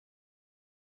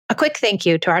quick thank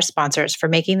you to our sponsors for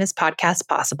making this podcast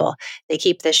possible. They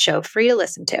keep this show free to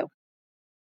listen to.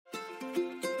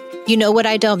 You know what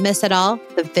I don't miss at all?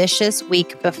 The vicious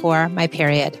week before my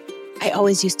period. I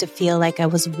always used to feel like I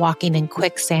was walking in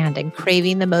quicksand and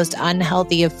craving the most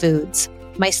unhealthy of foods.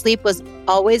 My sleep was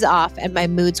always off and my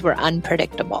moods were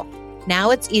unpredictable. Now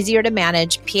it's easier to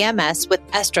manage PMS with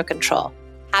Estro Control.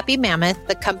 Happy Mammoth,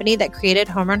 the company that created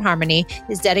Hormone Harmony,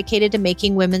 is dedicated to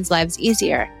making women's lives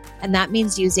easier. And that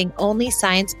means using only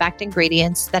science-backed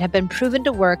ingredients that have been proven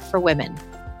to work for women.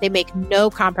 They make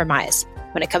no compromise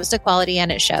when it comes to quality,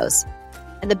 and it shows.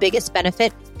 And the biggest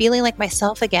benefit, feeling like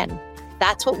myself again.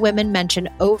 That's what women mention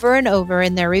over and over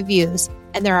in their reviews.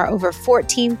 And there are over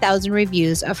 14,000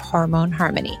 reviews of Hormone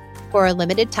Harmony. For a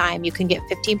limited time, you can get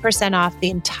 15% off the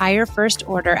entire first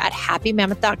order at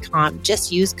happymammoth.com.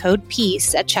 Just use code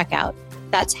PEACE at checkout.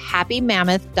 That's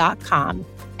happymammoth.com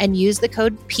and use the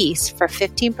code PEACE for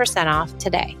 15% off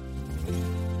today.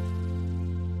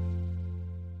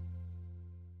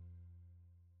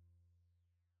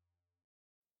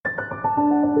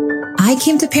 I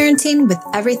came to parenting with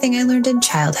everything I learned in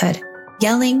childhood: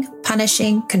 yelling,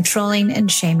 punishing, controlling,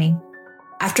 and shaming.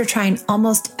 After trying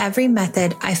almost every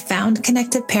method, I found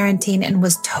connected parenting and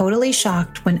was totally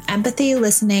shocked when empathy,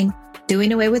 listening,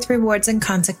 doing away with rewards and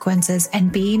consequences,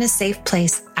 and being a safe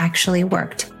place actually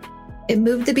worked. It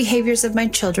moved the behaviors of my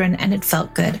children and it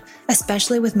felt good,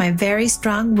 especially with my very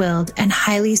strong-willed and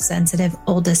highly sensitive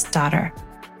oldest daughter.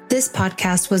 This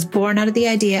podcast was born out of the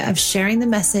idea of sharing the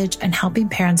message and helping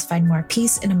parents find more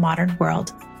peace in a modern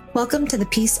world. Welcome to the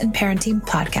Peace and Parenting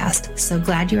Podcast. So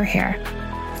glad you're here.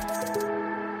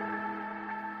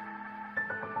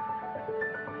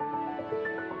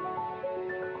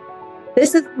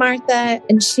 This is Martha,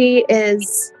 and she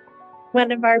is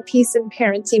one of our Peace and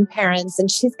Parenting parents,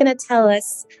 and she's going to tell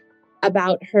us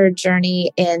about her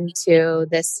journey into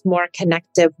this more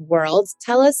connective world.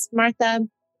 Tell us, Martha,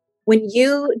 when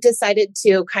you decided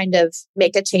to kind of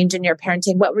make a change in your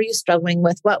parenting, what were you struggling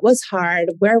with? What was hard?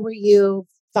 Where were you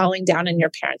falling down in your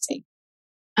parenting?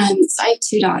 So I have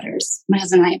two daughters. My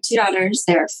husband and I have two daughters.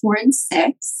 They're 4 and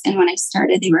 6. And when I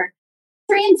started, they were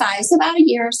 3 and 5. So about a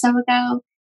year or so ago.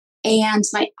 And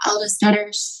my eldest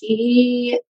daughter,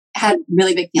 she had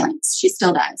really big feelings. She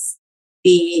still does.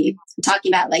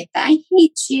 Talking about like, I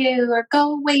hate you or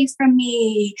go away from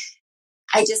me.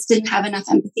 I just didn't have enough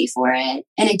empathy for it.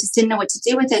 And I just didn't know what to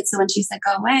do with it. So when she said,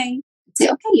 go away, I'd say,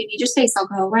 okay, you need your space. I'll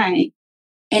go away.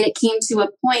 And it came to a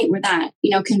point where that,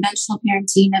 conventional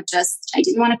parenting of just, I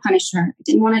didn't want to punish her. I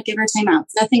didn't want to give her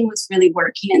timeouts. Nothing was really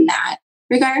working in that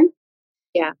regard.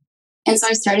 Yeah. And so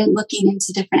I started looking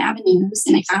into different avenues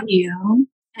and I found you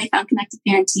and I found connected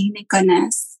parenting, thank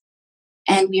goodness.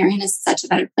 And we are in such a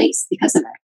better place because of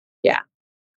it. Yeah.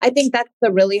 I think that's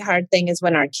the really hard thing is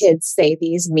when our kids say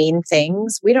these mean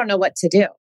things, we don't know what to do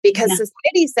because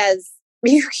society says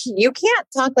you can't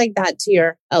talk like that to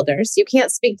your elders. You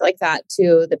can't speak like that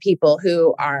to the people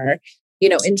who are,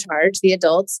 in charge, the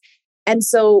adults. And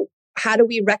so how do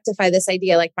we rectify this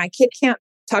idea? Like my kid can't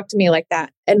talk to me like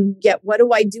that. And yet what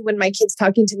do I do when my kid's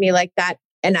talking to me like that?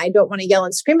 And I don't want to yell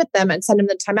and scream at them and send them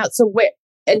the time out. So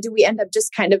do we end up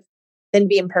just kind of then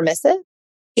being permissive?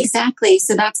 Exactly.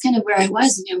 So that's kind of where I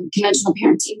was. Conventional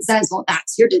parenting says, well,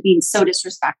 you're being so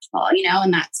disrespectful,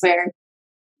 and that's where,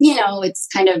 it's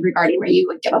kind of regarding where you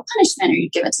would give a punishment or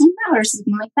you'd give a timeout or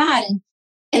something like that.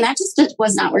 And that just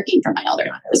was not working for my elder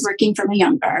daughter. It was working for my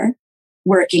younger,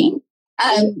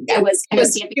 I was kind of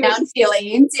stamping down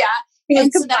feelings. Yeah.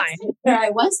 And so that's where I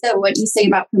was, though. What you say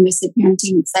about permissive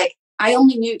parenting, it's like, I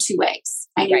only knew 2 ways.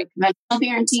 I knew conventional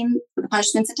parenting, the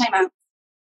punishments and timeout,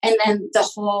 and then the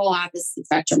whole opposite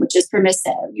spectrum, which is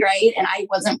permissive, right? And I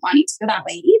wasn't wanting to go that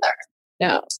way either.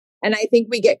 No. And I think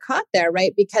we get caught there,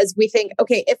 right? Because we think,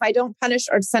 okay, if I don't punish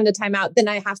or send a timeout, then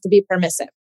I have to be permissive.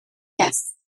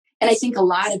 Yes. And I think a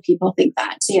lot of people think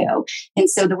that too. And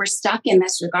so that we're stuck in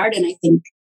this regard. And I think,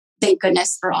 thank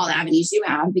goodness for all the avenues you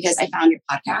have, because I found your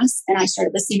podcast and I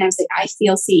started listening. I was like, I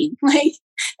feel seen. Like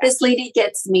this lady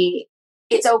gets me.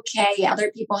 It's okay. Other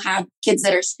people have kids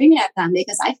that are screaming at them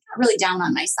because I felt really down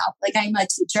on myself. Like I'm a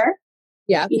teacher.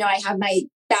 Yeah. I have my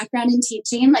background in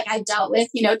teaching. Like I've dealt with,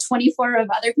 24 of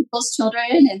other people's children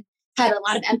and had a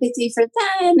lot of empathy for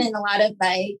them and a lot of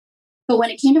but when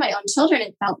it came to my own children,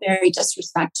 it felt very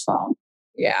disrespectful.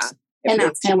 Yeah. And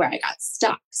that's kind of where I got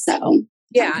stuck. So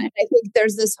yeah. And I think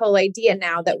there's this whole idea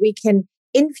now that we can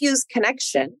infuse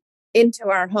connection into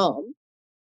our home,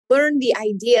 learn the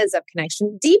ideas of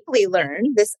connection, deeply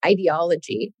learn this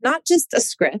ideology, not just a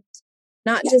script,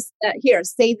 not just here,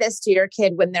 say this to your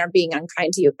kid when they're being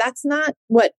unkind to you. That's not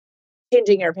what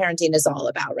changing your parenting is all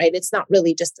about, right? It's not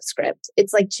really just a script.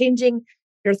 It's like changing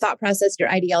your thought process, your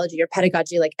ideology, your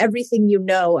pedagogy, like everything you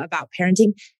know about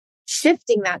parenting,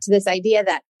 shifting that to this idea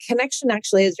that connection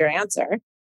actually is your answer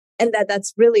and that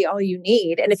that's really all you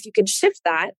need. And if you can shift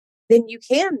that, then you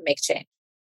can make change.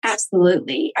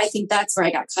 Absolutely. I think that's where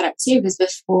I got caught up too, because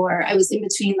before I was in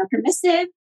between the permissive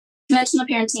conventional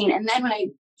parenting. And then when I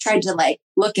tried to like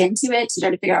look into it to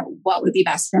try to figure out what would be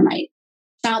best for my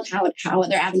child, how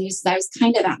other avenues, I was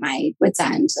kind of at my wit's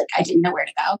end. Like I didn't know where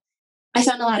to go. I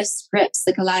found a lot of scripts,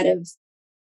 like a lot of,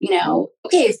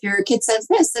 okay, if your kid says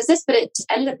this, but it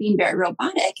ended up being very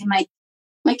robotic. And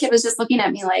my kid was just looking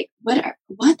at me like, what?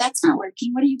 That's not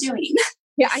working. What are you doing?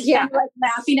 Yeah. And, like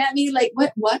laughing at me, like,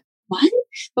 what?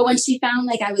 But when she found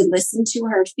like I would listen to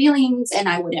her feelings and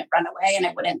I wouldn't run away and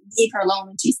I wouldn't leave her alone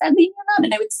when she said, leave me alone.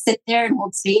 And I would sit there and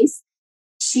hold space.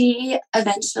 She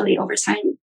eventually, over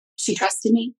time, she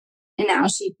trusted me. And now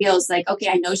she feels like, okay,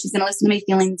 I know she's going to listen to my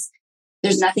feelings.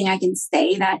 There's nothing I can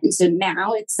say that. And so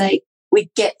now it's like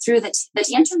we get through the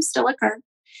tantrums still occur,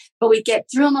 but we get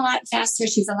through them a lot faster.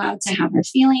 She's allowed to have her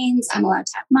feelings. I'm allowed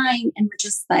to have mine. And we're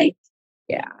just like,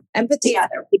 yeah. Empathy. I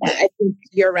think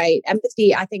you're right.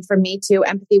 Empathy. I think for me too,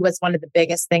 empathy was one of the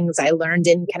biggest things I learned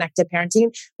in connected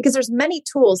parenting because there's many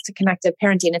tools to connected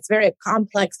parenting. It's a very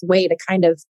complex way to kind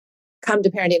of come to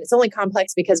parenting. It's only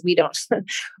complex because we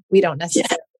don't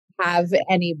necessarily have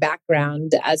any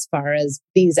background as far as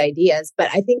these ideas. But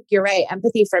I think you're right.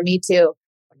 Empathy for me too.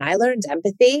 When I learned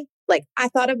empathy, like I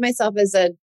thought of myself as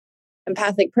an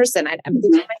empathic person. I had empathy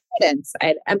for my students. I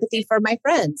had empathy for my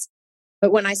friends.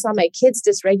 But when I saw my kids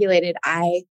dysregulated,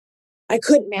 I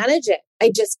couldn't manage it. I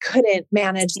just couldn't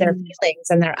manage their feelings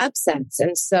and their upsets.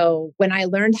 And so when I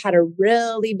learned how to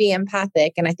really be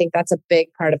empathic, and I think that's a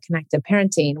big part of connected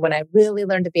parenting, when I really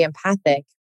learned to be empathic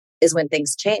is when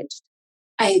things changed.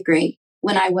 I agree.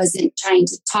 When I wasn't trying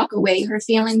to talk away her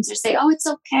feelings or say, oh, it's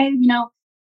okay.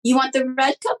 You want the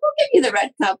red cup? We'll give you the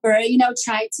red cup. Or,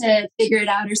 try to figure it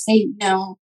out or say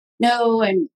no.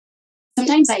 And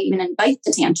sometimes I even invite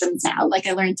the tantrums now. Like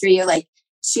I learned through you, like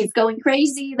she's going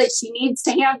crazy, like she needs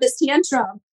to have this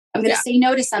tantrum. I'm going to say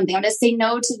no to something. I'm going to say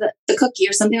no to the cookie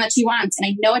or something that she wants. And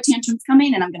I know a tantrum's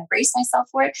coming and I'm going to brace myself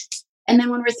for it. And then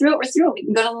when we're through it. We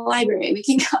can go to the library. We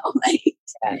can go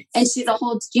and she's a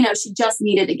whole, she just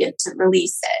needed to get to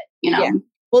release it, Yeah.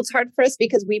 Well, it's hard for us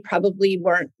because we probably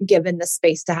weren't given the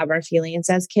space to have our feelings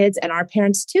as kids, and our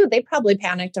parents too. They probably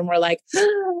panicked and were like,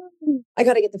 I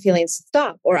got to get the feelings to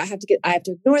stop, or I have to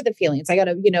ignore the feelings. I got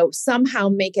to, somehow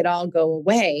make it all go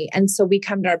away. And so we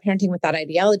come to our parenting with that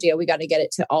ideology, we got to get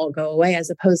it to all go away, as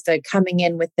opposed to coming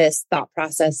in with this thought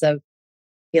process of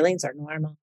feelings are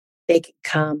normal. They can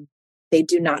come. They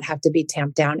do not have to be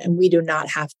tamped down. And we do not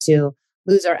have to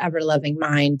lose our ever loving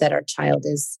mind that our child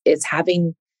is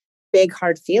having big,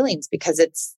 hard feelings, because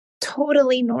it's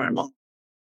totally normal.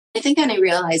 I think I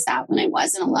realized that when I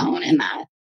wasn't alone, and that,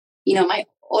 my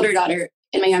older daughter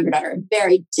and my younger daughter are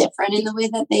very different in the way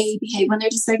that they behave when they're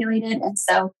dysregulated. And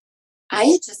so I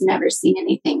had just never seen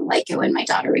anything like it when my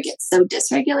daughter would get so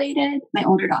dysregulated, my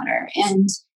older daughter. And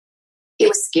it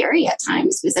was scary at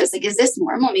times because I was like, is this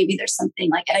normal? Maybe there's something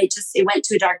like it. It went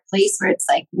to a dark place where it's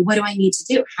like, what do I need to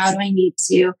do? How do I need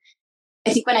to?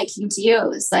 I think when I came to you, it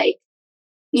was like,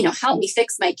 help me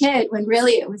fix my kid, when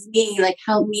really it was me, like,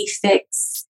 help me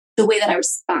fix the way that I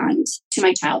respond to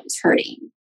my child who's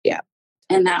hurting. Yeah.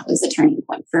 And that was a turning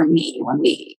point for me when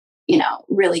we,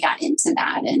 really got into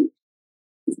that and,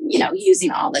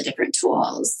 using all the different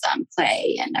tools,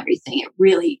 play and everything.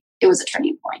 It was a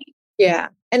turning point. Yeah.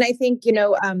 And I think,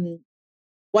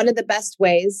 one of the best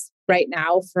ways right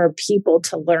now for people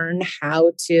to learn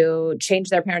how to change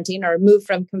their parenting or move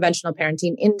from conventional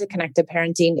parenting into connected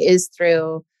parenting is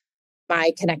through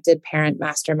my Connected Parent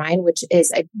Mastermind, which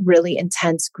is a really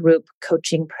intense group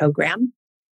coaching program.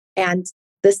 And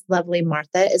this lovely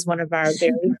Martha is one of our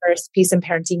very first Peace and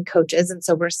Parenting coaches. And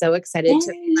so we're so excited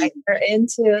to invite her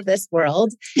into this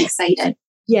world. Excited.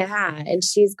 Yeah. And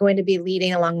she's going to be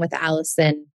leading along with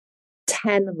Allison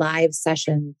 10 live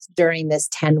sessions during this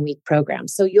 10-week program.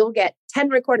 So you'll get 10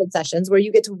 recorded sessions where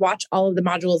you get to watch all of the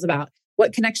modules about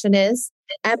what connection is,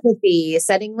 empathy,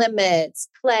 setting limits,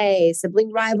 play,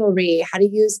 sibling rivalry, how to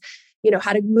use,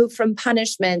 how to move from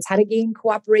punishments, how to gain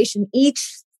cooperation.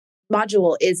 Each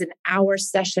module is an hour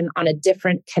session on a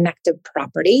different connective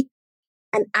property.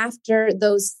 And after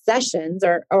those sessions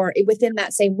or within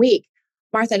that same week,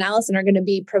 Martha and Allison are going to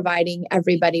be providing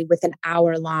everybody with an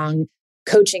hour-long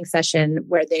coaching session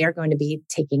where they are going to be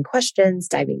taking questions,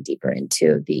 diving deeper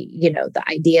into the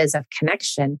ideas of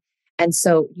connection. And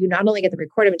so you not only get the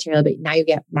recorded material, but now you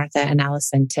get Martha and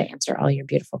Allison to answer all your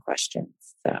beautiful questions.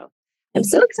 So I'm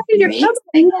so excited you're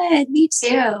coming. Me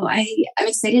too. I'm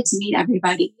excited to meet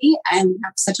everybody. And we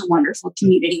have such a wonderful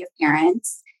community of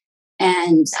parents.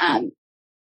 And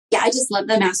I just love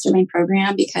the Mastermind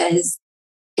program because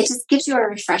it just gives you a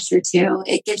refresher too.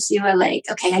 It gives you a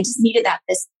okay, I just needed that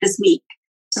this week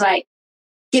to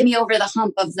get me over the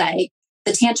hump of the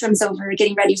tantrums over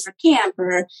getting ready for camp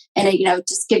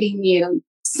just giving you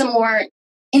some more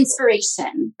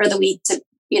inspiration for the week to,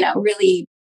 really,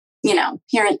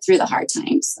 parent through the hard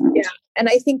times. So. Yeah. And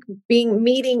I think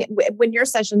meeting when your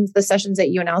sessions, the sessions that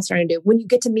you and Al started to do, when you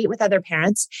get to meet with other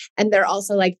parents and they're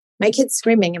also like, my kid's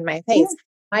screaming in my face. Yeah.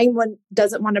 Mine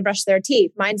doesn't want to brush their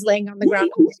teeth. Mine's laying on the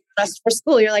ground dressed for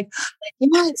school. You're like,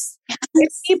 yes,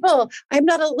 people, I'm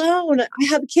not alone. I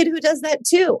have a kid who does that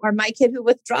too. Or my kid who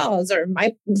withdraws, or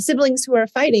my siblings who are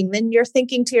fighting. Then you're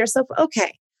thinking to yourself,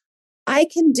 okay, I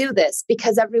can do this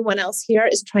because everyone else here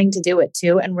is trying to do it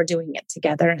too. And we're doing it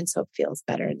together. And so it feels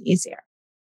better and easier.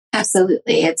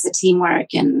 Absolutely. It's a teamwork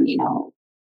and,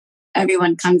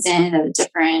 everyone comes in at a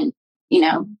different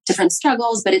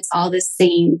struggles, but it's all the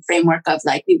same framework of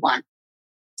we want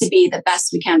to be the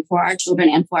best we can for our children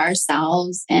and for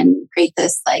ourselves and create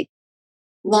this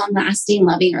long lasting,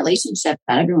 loving relationship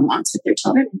that everyone wants with their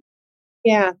children.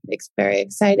 Yeah, it's very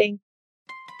exciting.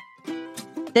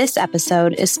 This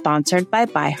episode is sponsored by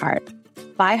ByHeart.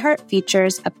 ByHeart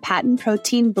features a patent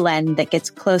protein blend that gets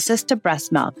closest to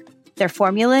breast milk. Their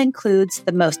formula includes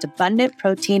the most abundant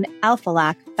protein,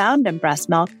 alpha-lac, found in breast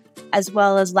milk, as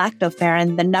well as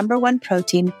lactoferrin, the number one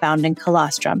protein found in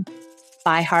colostrum.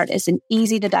 ByHeart is an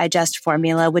easy-to-digest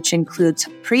formula which includes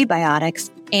prebiotics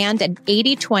and an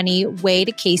 80-20 whey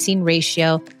to casein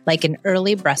ratio like in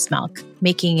early breast milk,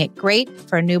 making it great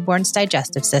for a newborn's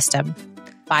digestive system.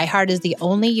 ByHeart is the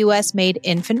only U.S.-made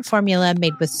infant formula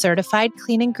made with certified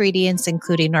clean ingredients,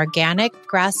 including organic,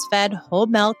 grass-fed, whole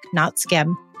milk, not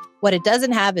skim. What it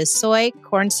doesn't have is soy,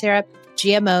 corn syrup,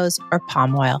 GMOs, or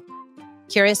palm oil.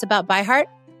 Curious about ByHeart?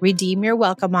 Redeem your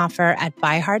welcome offer at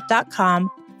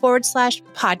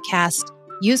byheart.com/podcast.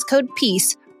 Use code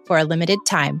PEACE for a limited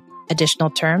time. Additional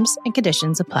terms and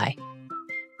conditions apply.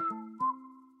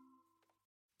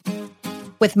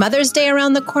 With Mother's Day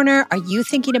around the corner, are you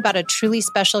thinking about a truly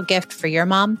special gift for your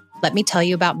mom? Let me tell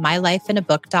you about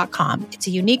mylifeinabook.com. It's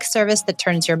a unique service that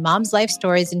turns your mom's life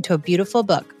stories into a beautiful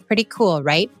book. Pretty cool,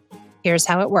 right? Here's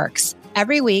how it works.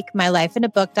 Every week,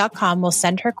 mylifeinabook.com will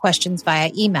send her questions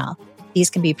via email. These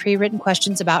can be pre-written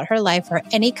questions about her life or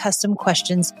any custom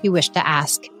questions you wish to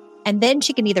ask. And then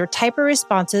she can either type her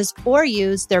responses or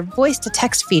use their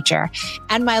voice-to-text feature.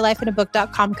 And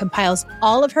mylifeinabook.com compiles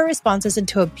all of her responses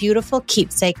into a beautiful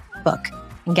keepsake book.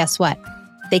 And guess what?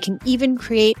 They can even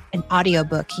create an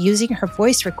audiobook using her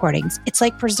voice recordings. It's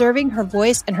like preserving her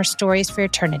voice and her stories for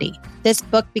eternity. This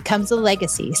book becomes a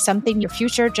legacy, something your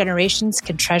future generations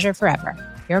can treasure forever.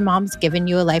 Your mom's given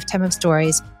you a lifetime of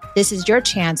stories. This is your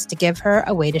chance to give her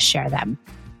a way to share them.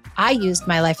 I used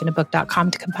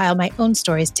mylifeinabook.com to compile my own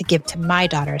stories to give to my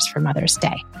daughters for Mother's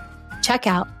Day. Check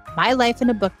out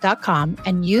mylifeinabook.com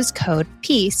and use code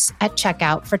PEACE at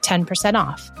checkout for 10%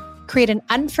 off. Create an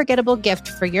unforgettable gift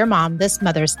for your mom this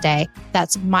Mother's Day.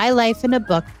 That's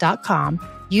mylifeinabook.com.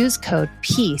 Use code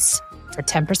PEACE for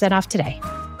 10% off today.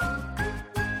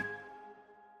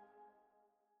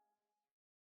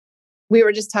 We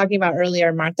were just talking about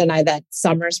earlier, Martha and I, that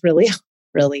summer's really,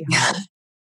 really hard.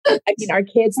 I mean, our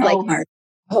kids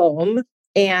home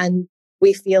and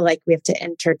we feel like we have to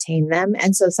entertain them.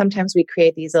 And so sometimes we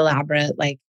create these elaborate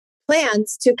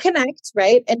plans to connect,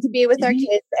 right? And to be with our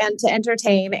kids and to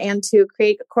entertain and to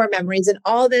create core memories and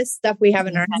all this stuff we have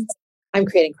in our heads. I'm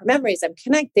creating core memories. I'm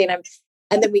connecting.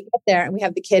 And then we get there and we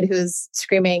have the kid who's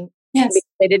screaming because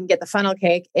they didn't get the funnel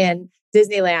cake in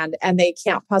Disneyland and they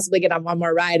can't possibly get on one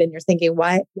more ride. And you're thinking,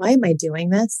 why am I doing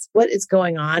this? What is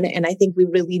going on? And I think we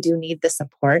really do need the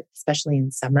support, especially in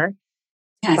summer,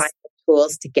 to find the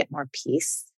tools to get more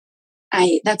peace.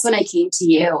 That's when I came to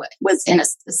you, was in a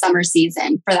summer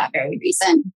season for that very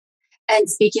reason. And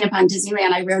speaking upon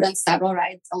Disneyland, I rode on several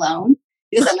rides alone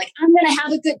because I'm like, I'm going to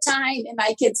have a good time. And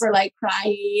my kids were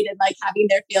crying and having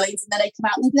their feelings. And then I come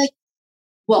out and they'd be like,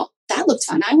 well, that looked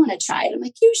fun. I want to try it. I'm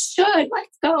like, you should.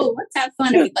 Let's go. Let's have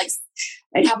fun. And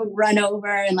I'd have them run over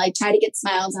and try to get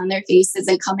smiles on their faces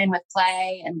and come in with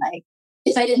play. And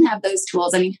if I didn't have those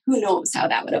tools, I mean, who knows how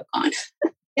that would have gone.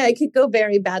 Yeah, it could go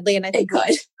very badly. And I think we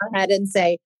could go ahead and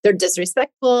say they're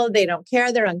disrespectful. They don't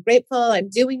care. They're ungrateful. I'm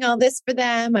doing all this for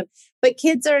them. But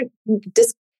kids are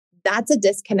that's a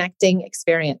disconnecting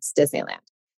experience, Disneyland.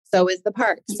 So is the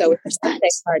park. So is the birthday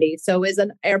party. So is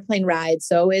an airplane ride.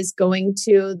 So is going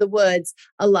to the woods.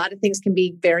 A lot of things can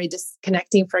be very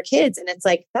disconnecting for kids. And it's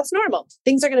like, that's normal.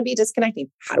 Things are going to be disconnecting.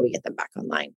 How do we get them back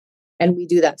online? And we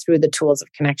do that through the tools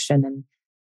of connection. And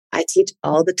I teach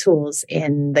all the tools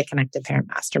in the Connected Parent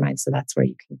Mastermind. So that's where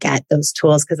you can get those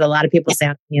tools. Because a lot of people say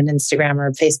on Instagram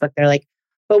or Facebook, they're like,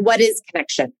 but what is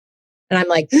connection? And I'm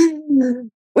like,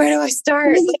 where do I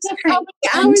start? How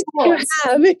many hours do you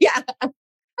have? Yeah.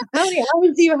 How many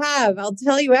hours do you have? I'll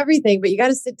tell you everything, but you got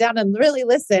to sit down and really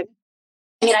listen.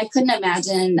 I mean, I couldn't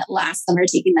imagine last summer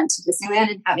taking them to Disneyland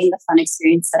and having the fun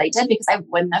experience that I did because I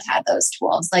wouldn't have had those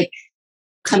tools. Like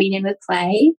coming in with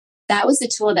play, that was a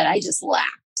tool that I just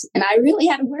lacked. And I really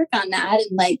had to work on that.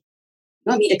 And like, you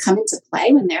want me to come into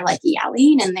play when they're like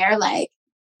yelling and they're like,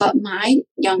 but my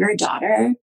younger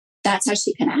daughter, that's how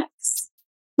she connects.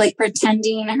 Like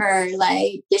pretending her,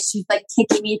 like, if she's like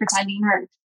kicking me, pretending her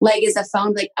leg is a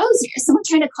phone, like, oh, is someone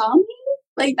trying to call me?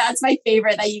 Like, that's my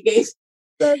favorite that you gave.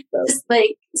 Just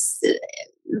like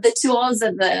the tools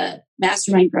of the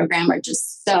Mastermind program are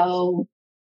just so,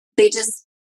 they just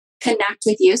connect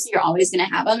with you. So you're always going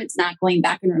to have them. It's not going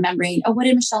back and remembering, oh, what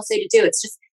did Michelle say to do?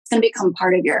 It's going to become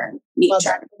part of your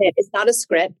nature. Well, it's not a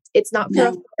script. It's not for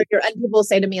a 4-year-old. And people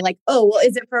say to me like, oh, well,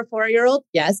 is it for a 4-year-old?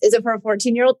 Yes. Is it for a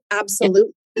 14-year-old?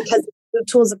 Absolutely. Yeah. Because the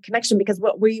tools of connection, because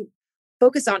what we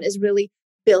focus on is really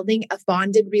building a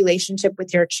bonded relationship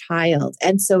with your child.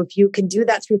 And so if you can do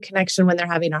that through connection when they're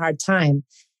having a hard time,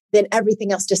 then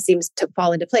everything else just seems to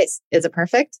fall into place. Is it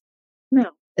perfect?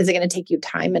 No. Is it going to take you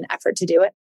time and effort to do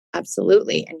it?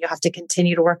 Absolutely. And you'll have to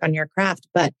continue to work on your craft.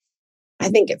 But I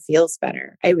think it feels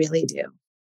better. I really do.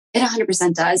 It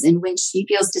 100% does. And when she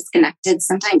feels disconnected,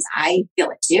 sometimes I feel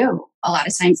it too. A lot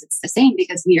of times it's the same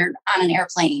because we're on an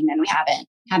airplane and we haven't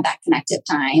had that connective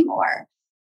time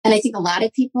and I think a lot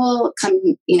of people come,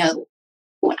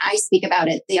 when I speak about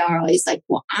it, they are always like,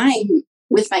 well, I'm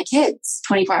with my kids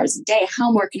 24 hours a day.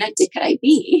 How more connected could I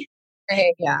be?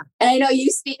 Right, yeah. And I know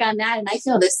you speak on that. And I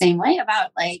feel the same way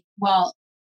about like, well,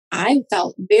 I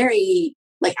felt very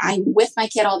like I'm with my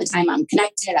kid all the time. I'm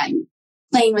connected. I'm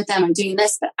playing with them. I'm doing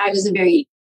this. But I was a very,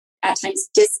 at times,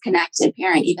 disconnected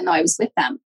parent, even though I was with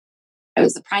them. I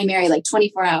was the primary, like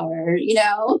 24-hour,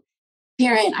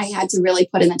 parent. I had to really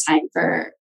put in the time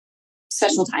for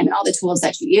special time and all the tools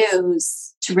that you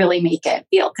use to really make it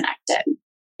feel connected.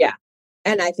 Yeah.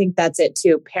 And I think that's it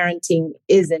too. Parenting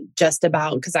isn't just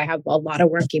about, because I have a lot of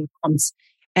working moms,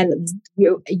 and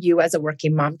you as a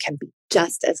working mom can be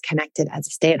just as connected as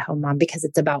a stay-at-home mom, because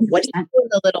it's about what do you do in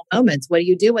the little moments? What do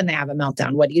you do when they have a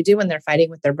meltdown? What do you do when they're fighting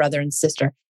with their brother and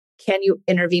sister? Can you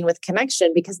intervene with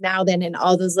connection? Because now then in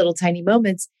all those little tiny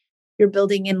moments, you're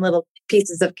building in little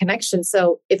pieces of connection.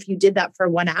 So if you did that for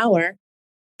 1 hour,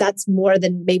 that's more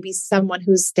than maybe someone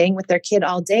who's staying with their kid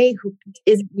all day who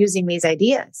isn't using these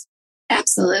ideas.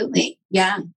 Absolutely.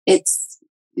 Yeah. It's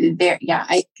there. Yeah,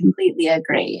 I completely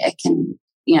agree. It can,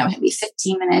 maybe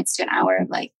 15 minutes to an hour of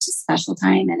like just special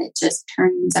time, and it just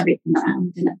turns everything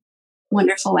around in a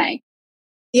wonderful way.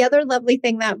 The other lovely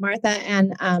thing that Martha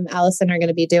and Allison are going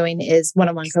to be doing is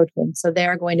one-on-one coaching. So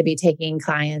they're going to be taking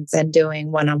clients and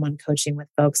doing one-on-one coaching with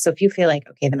folks. So if you feel like,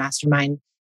 okay, the Mastermind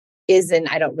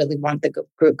I don't really want the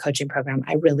group coaching program.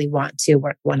 I really want to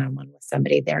work one-on-one with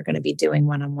somebody. They're going to be doing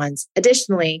one-on-ones.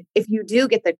 Additionally, if you do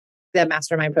get the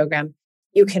Mastermind program,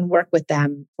 you can work with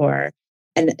them for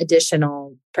an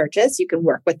additional purchase. You can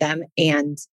work with them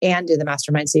and do the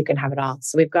Mastermind, so you can have it all.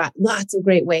 So we've got lots of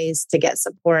great ways to get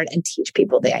support and teach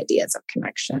people the ideas of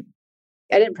connection.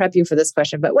 I didn't prep you for this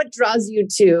question, but what draws you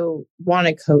to want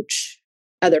to coach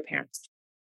other parents?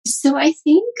 So I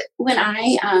think when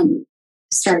I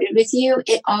started with you,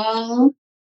 it all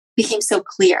became so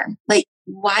clear. Like,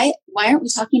 why aren't we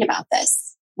talking about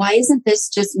this? Why isn't this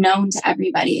just known to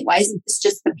everybody? Why isn't this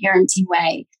just the parenting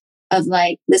way of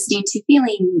like listening to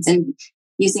feelings and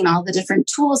using all the different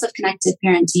tools of connected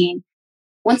parenting?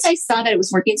 Once I saw that it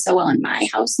was working so well in my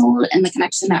household and the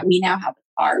connection that we now have with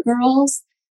our girls,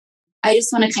 I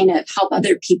just want to kind of help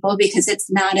other people, because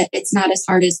it's not as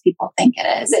hard as people think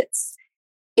it is.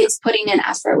 It's putting in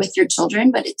effort with your children,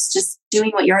 but it's just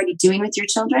doing what you're already doing with your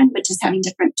children, but just having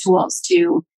different tools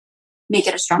to make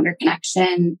it a stronger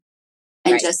connection,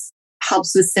 and just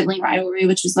helps with sibling rivalry,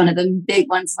 which is one of the big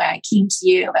ones why I came to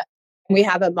you. We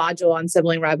have a module on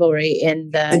sibling rivalry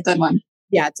in a good one.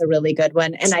 Yeah, it's a really good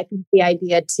one. And I think the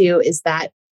idea too is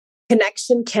that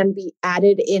connection can be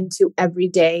added into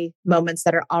everyday moments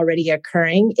that are already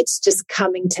occurring. It's just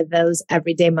coming to those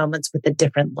everyday moments with a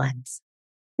different lens.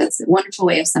 That's a wonderful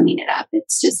way of summing it up.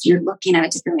 It's just, you're looking at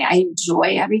it differently. I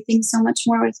enjoy everything so much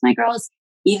more with my girls,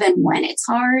 even when it's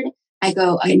hard. I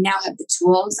now have the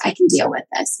tools, I can deal with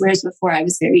this. Whereas before I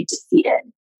was very defeated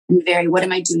and very, what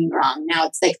am I doing wrong? Now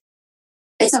it's like,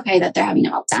 it's okay that they're having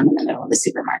a meltdown in the middle of the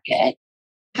supermarket.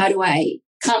 How do I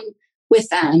come with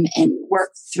them and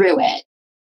work through it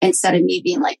instead of me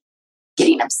being like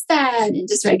getting upset and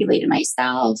dysregulated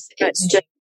myself? It's just,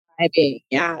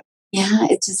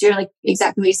 it's just, you're like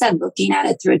exactly what you said, looking at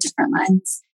it through a different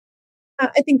lens.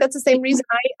 I think that's the same reason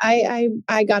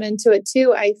I got into it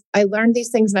too. I learned these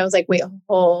things and I was like, wait,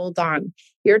 hold on.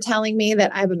 You're telling me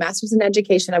that I have a master's in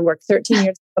education. I've worked 13 years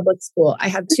in public school. I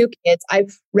have 2 kids.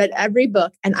 I've read every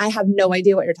book and I have no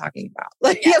idea what you're talking about.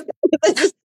 Like,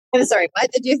 I'm sorry,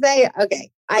 what did you say?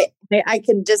 Okay. I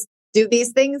can just do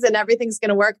these things and everything's going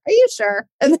to work. Are you sure?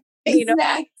 And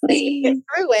exactly. Get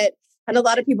through it. And a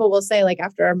lot of people will say like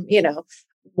after,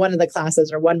 one of the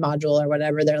classes or one module or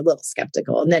whatever, they're a little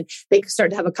skeptical. And then they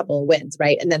start to have a couple of wins,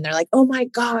 right? And then they're like, oh my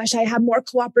gosh, I have more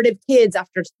cooperative kids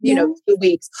after, 2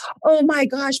 weeks. Oh my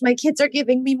gosh, my kids are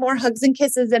giving me more hugs and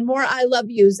kisses and more I love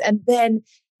yous. And then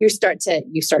you start to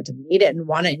need it and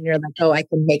want it. And you're like, oh, I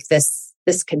can make this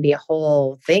can be a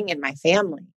whole thing in my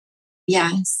family.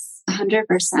 Yes, 100%.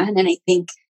 And I think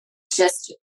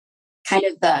just kind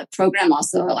of the program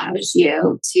also allows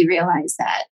you to realize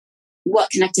that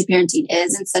what connected parenting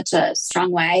is in such a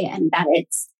strong way. And that I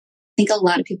think a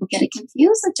lot of people get it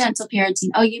confused with gentle parenting.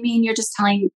 Oh, you mean you're just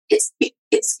telling it's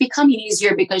becoming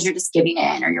easier because you're just giving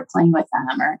in or you're playing with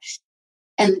them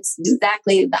and it's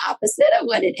exactly the opposite of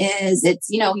what it is. It's,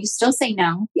 you still say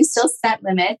no, you still set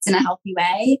limits in a healthy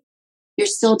way. You're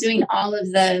still doing all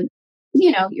of the,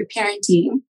 your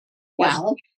parenting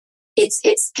well.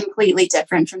 It's completely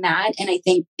different from that. And I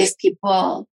think if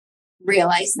people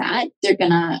realize that, they're going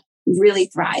to really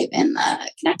thrive in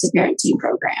the connected parenting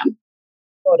program.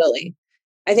 Totally.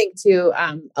 I think too,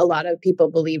 a lot of people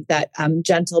believe that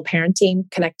gentle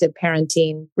parenting, connected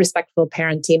parenting, respectful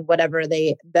parenting,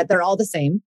 that they're all the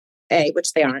same,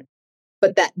 which they aren't,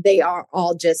 but that they are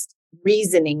all just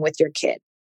reasoning with your kid.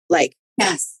 Like,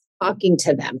 yes. Talking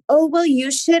to them. Oh, well,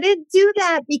 you shouldn't do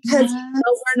that because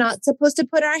we're not supposed to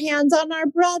put our hands on our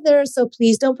brother. So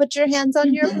please don't put your hands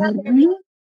on your brother.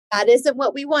 That isn't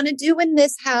what we want to do in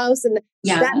this house. And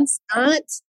that's not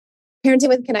parenting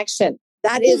with connection.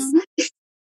 That is,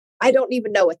 I don't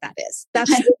even know what that is.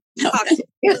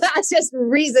 That's just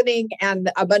reasoning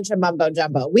and a bunch of mumbo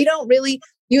jumbo. We don't really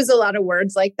use a lot of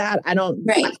words like that. I don't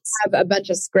have a bunch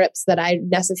of scripts that I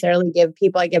necessarily give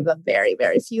people. I give them very,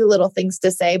 very few little things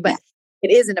to say, but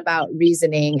it isn't about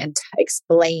reasoning and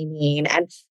explaining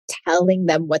and telling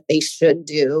them what they should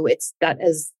do. That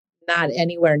is not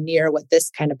anywhere near what this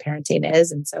kind of parenting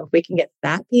is. And so if we can get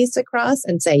that piece across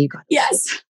and say, you got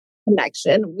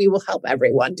connection, we will help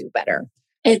everyone do better.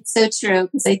 It's so true.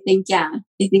 Because I think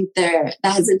the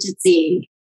hesitancy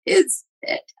is,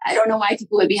 I don't know why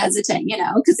people would be hesitant,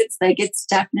 because it's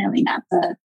definitely not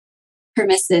the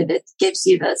permissive. It gives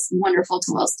you this wonderful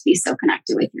tools to be so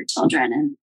connected with your children.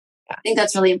 And I think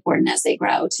that's really important as they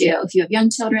grow too. If you have young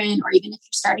children, or even if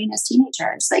you're starting as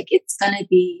teenagers, it's going to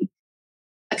be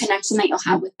a connection that you'll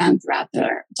have with them throughout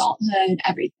their adulthood,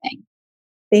 everything.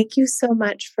 Thank you so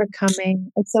much for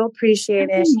coming. I so appreciate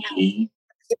it.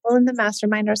 People in the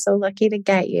mastermind are so lucky to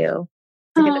get you.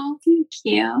 Oh, thank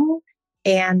you.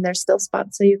 And there's still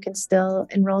spots, so you can still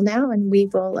enroll now, and we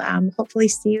will hopefully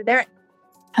see you there.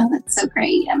 Oh, that's so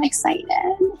great. I'm excited.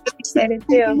 I'm excited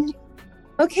too.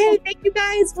 Okay, thank you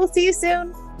guys. We'll see you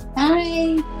soon.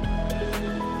 Bye.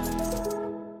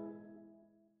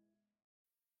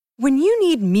 When you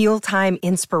need mealtime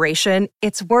inspiration,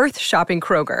 it's worth shopping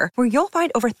Kroger, where you'll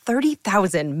find over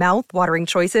 30,000 mouth-watering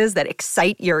choices that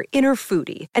excite your inner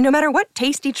foodie. And no matter what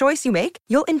tasty choice you make,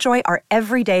 you'll enjoy our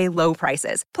everyday low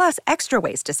prices, plus extra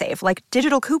ways to save, like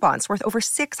digital coupons worth over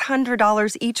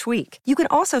 $600 each week. You can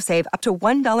also save up to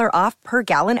 $1 off per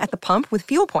gallon at the pump with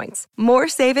fuel points. More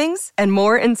savings and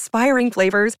more inspiring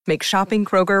flavors make shopping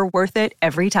Kroger worth it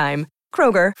every time.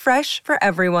 Kroger, fresh for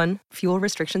everyone. Fuel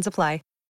restrictions apply.